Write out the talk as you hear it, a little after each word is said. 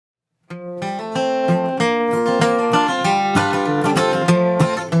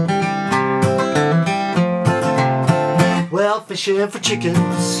fishing for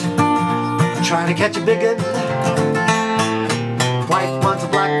chickens, trying to catch a big one. White ones, a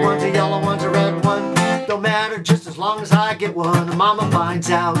black ones, a yellow ones, a red one. Don't matter, just as long as I get one. And Mama finds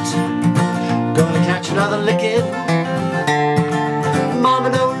out, gonna catch another licking.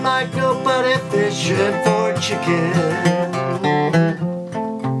 Mama don't like nobody fishing for chicken.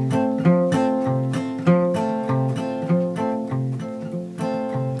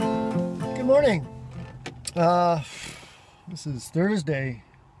 Good morning. This is Thursday,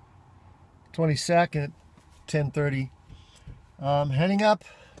 22nd, 10:30. I'm heading up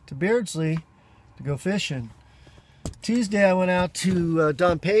to Beardsley to go fishing. Tuesday I went out to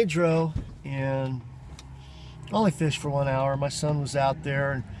Don Pedro and only fished for 1 hour. My son was out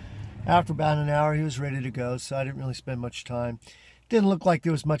there, and after about an hour he was ready to go, so I didn't really spend much time. Didn't look like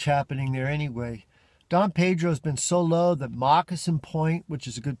there was much happening there anyway. Don Pedro's been so low that Moccasin Point, which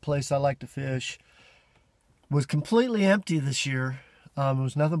is a good place I like to fish, was completely empty this year. It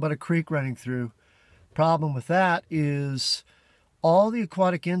was nothing but a creek running through. Problem with that is all the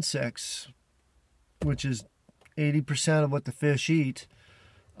aquatic insects, which is 80% of what the fish eat,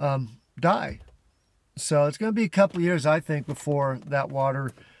 die. So it's going to be a couple of years, I think, before that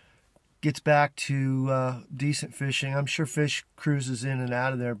water gets back to decent fishing. I'm sure fish cruises in and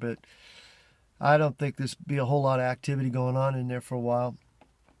out of there, but I don't think there's be a whole lot of activity going on in there for a while.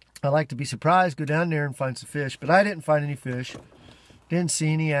 I like to be surprised, go down there and find some fish, but I didn't find any fish. Didn't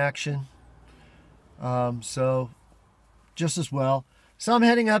see any action. So just as well. So I'm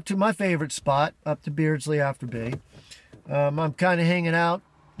heading up to my favorite spot, up to Beardsley after Bay. I'm kind of hanging out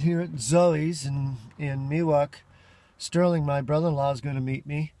here at Zoe's in Miwok. Sterling, my brother-in-law, is going to meet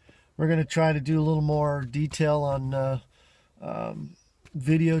me. We're going to try to do a little more detail on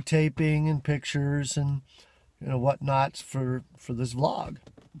videotaping and pictures and whatnots for this vlog.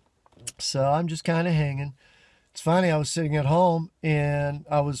 So I'm just kind of hanging. It's funny, I was sitting at home and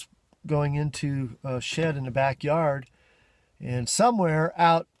I was going into a shed in the backyard, and somewhere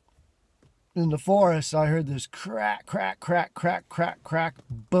out in the forest I heard this crack, crack, crack, crack, crack, crack,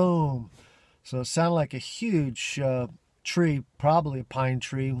 boom. So it sounded like a huge tree, probably a pine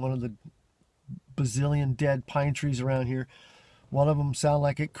tree, one of the bazillion dead pine trees around here. One of them sounded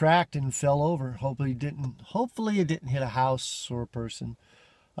like it cracked and fell over. Hopefully it didn't hit a house or a person.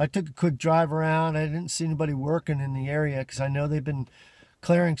 I took a quick drive around. I didn't see anybody working in the area because I know they've been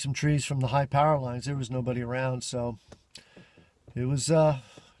clearing some trees from the high power lines. There was nobody around, so it was a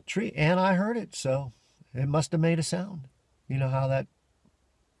tree, and I heard it, so it must have made a sound. You know how that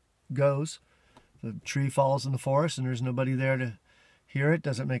goes. The tree falls in the forest and there's nobody there to hear it.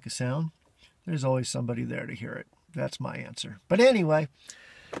 Does it make a sound? There's always somebody there to hear it. That's my answer. But anyway,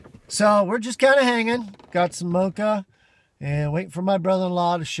 so we're just kind of hanging. Got some mocha and waiting for my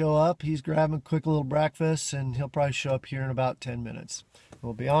brother-in-law to show up. He's grabbing a quick little breakfast, and he'll probably show up here in about 10 minutes.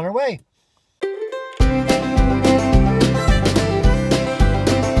 We'll be on our way.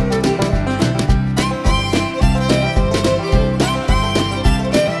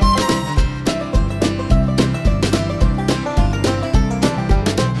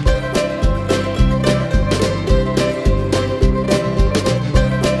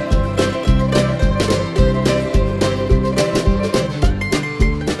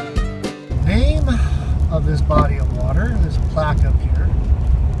 This body of water, there's a plaque up here.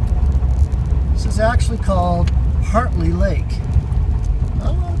 This is actually called Hartley Lake. Not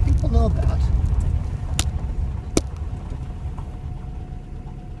a lot of people know that.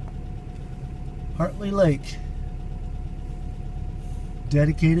 Hartley Lake,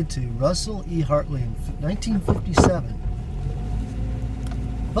 dedicated to Russell E. Hartley in 1957.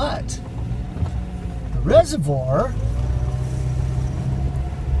 But the reservoir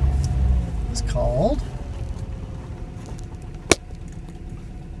is called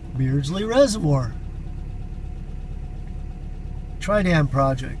Beardsley Reservoir. Tri-Dam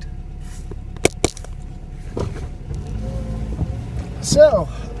project. So,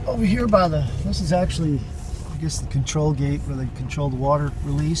 over here by this is actually, I guess, the control gate where they control the water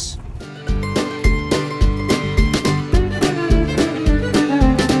release.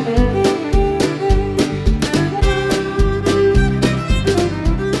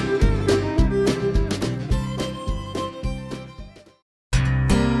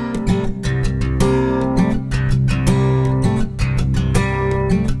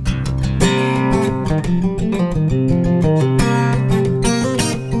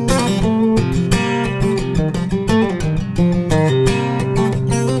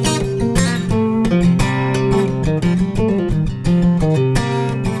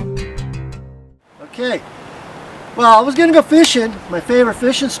 Well, I was going to go fishing, my favorite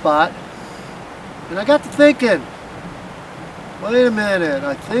fishing spot, and I got to thinking, Wait a minute,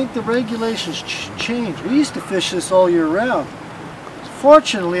 I think the regulations changed. We used to fish this all year round.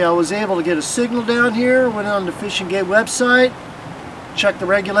 Fortunately, I was able to get a signal down here, went on the Fish and Game website, checked the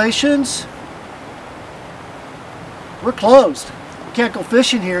regulations. We're closed. We can't go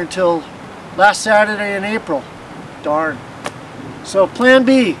fishing here until last Saturday in April. Darn. So plan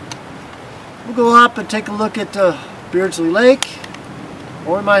B, we'll go up and take a look at Beardsley Lake,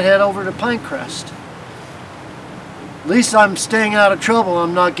 or we might head over to Pinecrest. At least I'm staying out of trouble.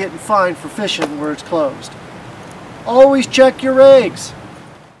 I'm not getting fined for fishing where it's closed. Always check your rigs.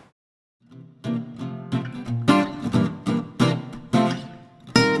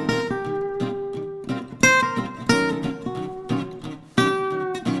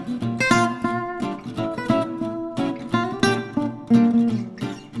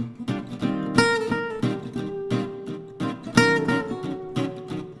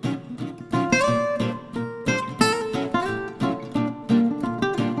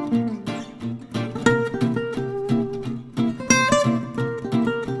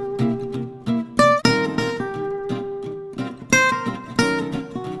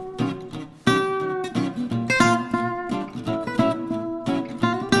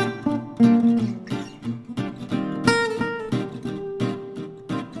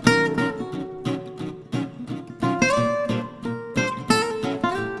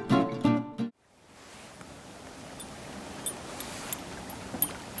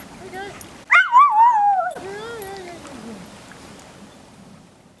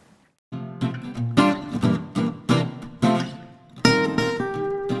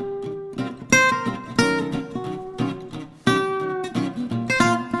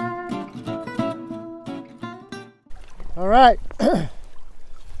 All right,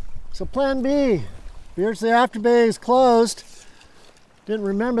 so plan B, Beardsley Afterbay is closed. Didn't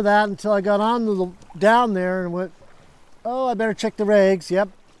remember that until I got on down there and went, oh, I better check the regs. Yep,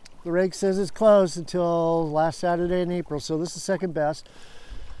 the reg says it's closed until last Saturday in April, so this is second best.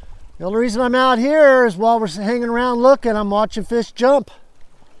 The only reason I'm out here is while we're hanging around looking, I'm watching fish jump.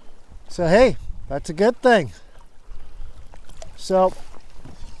 So hey, that's a good thing. So,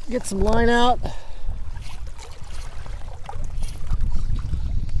 get some line out.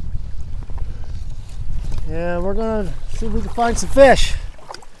 And we're gonna see if we can find some fish.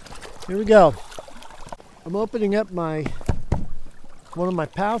 Here we go. I'm opening up one of my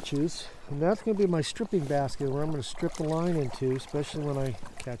pouches, and that's gonna be my stripping basket where I'm gonna strip the line into, especially when I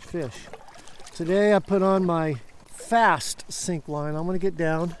catch fish. Today I put on my fast sink line. I'm gonna get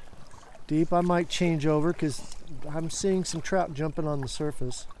down deep. I might change over because I'm seeing some trout jumping on the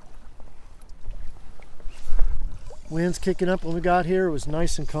surface. Wind's kicking up when we got here. It was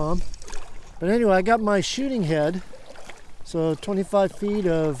nice and calm. But anyway, I got my shooting head, so 25 feet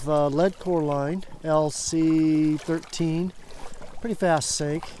of lead core line, LC13, pretty fast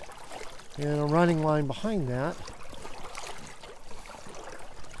sink, and a running line behind that.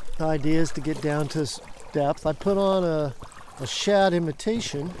 The idea is to get down to depth. I put on a shad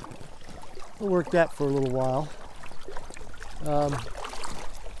imitation. I'll work that for a little while.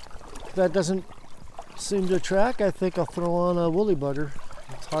 If that doesn't seem to attract, I think I'll throw on a woolly bugger.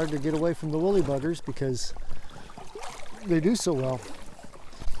 It's hard to get away from the woolly buggers because they do so well.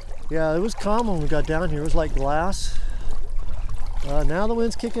 Yeah, it was calm when we got down here. It was like glass. Now the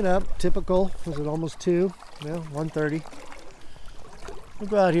wind's kicking up. Typical. Was it almost 2? Yeah, 1:30. We'll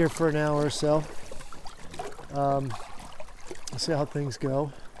go out here for an hour or so. See how things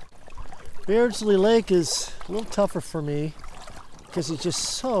go. Beardsley Lake is a little tougher for me because it's just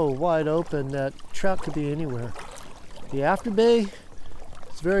so wide open that trout could be anywhere. The Afterbay,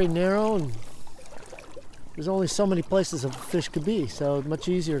 very narrow and there's only so many places a fish could be, so it's much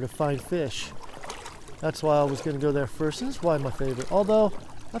easier to find fish. That's why I was going to go there first, and that's why my favorite. Although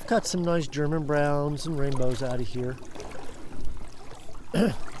I've caught some nice German browns and rainbows out of here.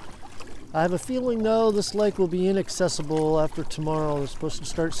 I have a feeling though this lake will be inaccessible after tomorrow. It's supposed to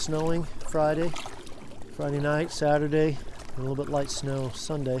start snowing Friday night, Saturday, and a little bit light snow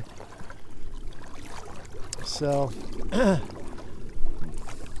Sunday. So I'm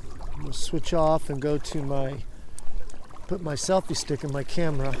going to switch off and go to put my selfie stick in my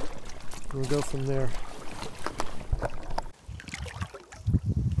camera, and we'll go from there.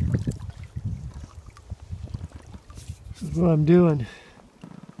 This is what I'm doing.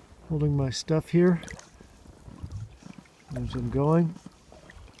 Holding my stuff here as I'm going.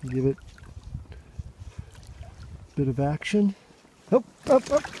 Give it a bit of action. Up,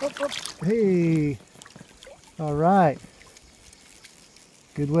 up, up, up, up. Hey! All right.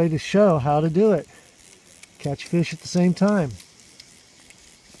 Good way to show how to do it. Catch fish at the same time.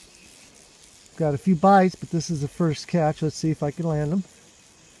 got a few bites, but this is the first catch. Let's see if I can land them.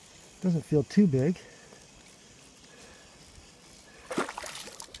 Doesn't feel too big.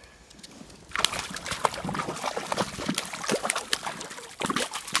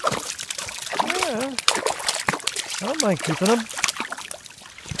 Yeah, I don't mind keeping them.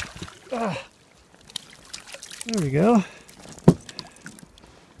 There we go.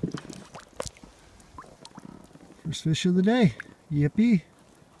 First fish of the day. Yippee.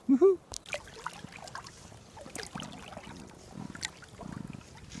 Woohoo.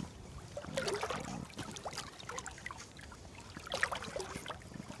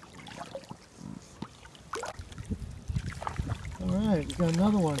 Alright, we got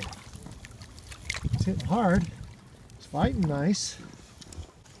another one. It's hitting hard. It's fighting nice.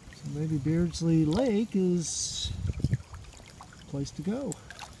 So maybe Beardsley Lake is the place to go.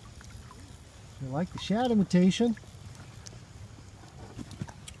 I like the shad imitation.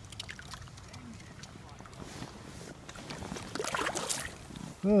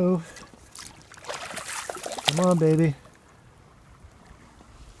 Oh, come on, baby.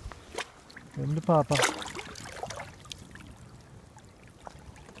 Get him to Papa.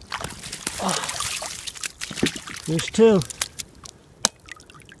 Oh. Fish two.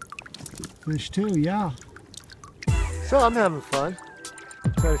 Fish two, yeah. So I'm having fun.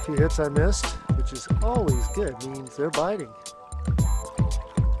 Quite a few hits I missed, which is always good. Means they're biting.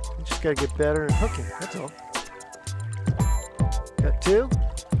 You just gotta get better at hooking, that's all. Got two.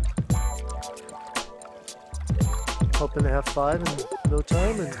 Hoping to have 5 in no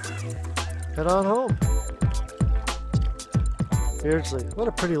time and head on home. Beardsley, what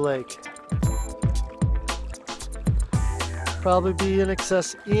a pretty lake. Probably be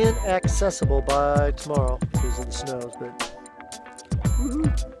inaccessible by tomorrow because of the snows, but woohoo.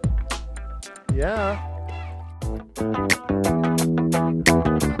 Yeah.